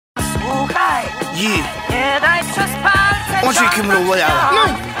Yeah. On dirait qu'il me le voit. Non.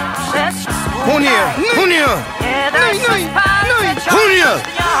 On y est. On y est. On y est.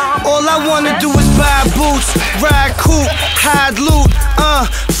 All I wanna do is buy boots, ride coupe, hide loot,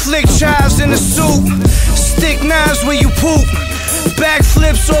 flick chives in the soup, stick knives where you poop,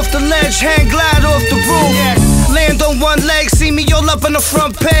 backflips off the ledge, hang glide off the roof, land on one leg, see me all up on the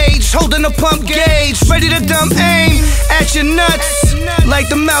front page, holding a pump gauge, ready to dump aim at your nuts, like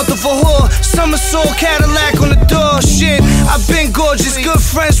the mouth of a whore, somersault Cadillac on the door, shit, I've been gorgeous, good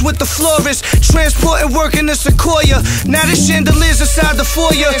friends with the florist, transporting work in the Sequoia, now the chandeliers inside the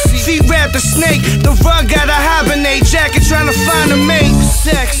foyer, feet wrapped the snake, the rug gotta hibernate, jacket trying to find a mate,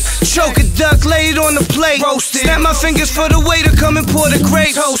 sex, choke a duck, lay it on the plate, roasted, snap my fingers for the waiter, come and pour the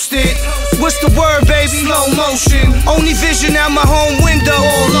grapes, toasted, what's the word baby, slow motion, only vision out my home window,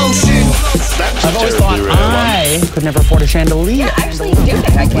 all ocean. I've always thought I could never afford a chandelier. Yeah, actually you do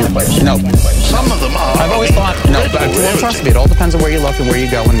think I can't afford a chandelier. No. Some of them are. I've always thought, no, but trust me, it all depends on where you look and where you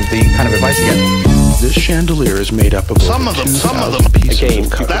go and the kind of advice you get. This chandelier is made up of some of them pieces again,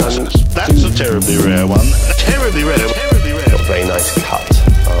 of that's a terribly rare one. Terribly rare. A very nice cut.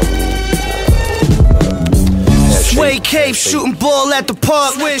 Suede cape, shooting ball at the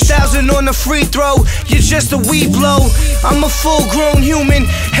park. 1,000 on the free throw, you're just a wee blow. I'm a full-grown human,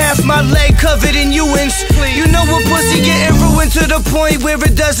 half my leg covered in Ewins. You know what pussy getting ruined to the point where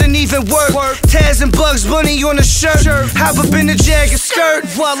it doesn't even work. Taz and Bugs Bunny on a shirt, hop up in the jacket skirt.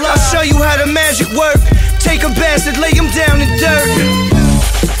 Voila, I'll show you how the magic work. Take a bastard, lay him down in dirt.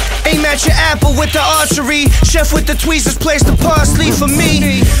 Aim at your apple with the archery. Chef with the tweezers, place the parsley for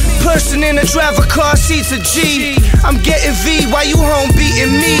me. Person in a driver car seat's a G. I'm getting V while you home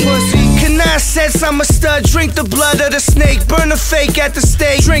beating me. Canai sets, I'm a stud. Drink the blood of the snake. Burn the fake at the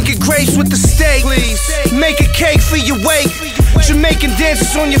stake. Drinking grapes with the steak. Make a cake for your wake. Jamaican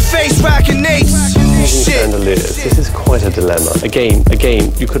dancers on your face, rocking eights. Chandeliers. This is quite a dilemma. Again,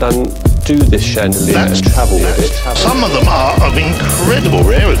 you could undo this chandelier and travel with it. Some of them are of incredible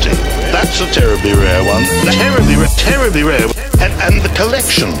rarity. That's a terribly rare one. Terribly rare. And the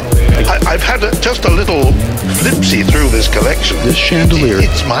collection. I've had just a little flipsy through this collection. This chandelier.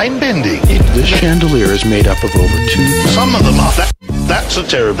 It's mind-bending. This chandelier is made up of over 2,000. Some of them are. That's a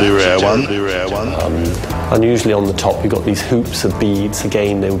terribly rare one. Unusually on the top you've got these hoops of beads.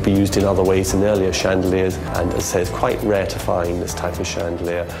 Again, they would be used in other ways in earlier chandeliers. And as I say, it's quite rare to find this type of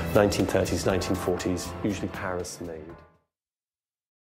chandelier. 1930s, 1940s, usually Paris made.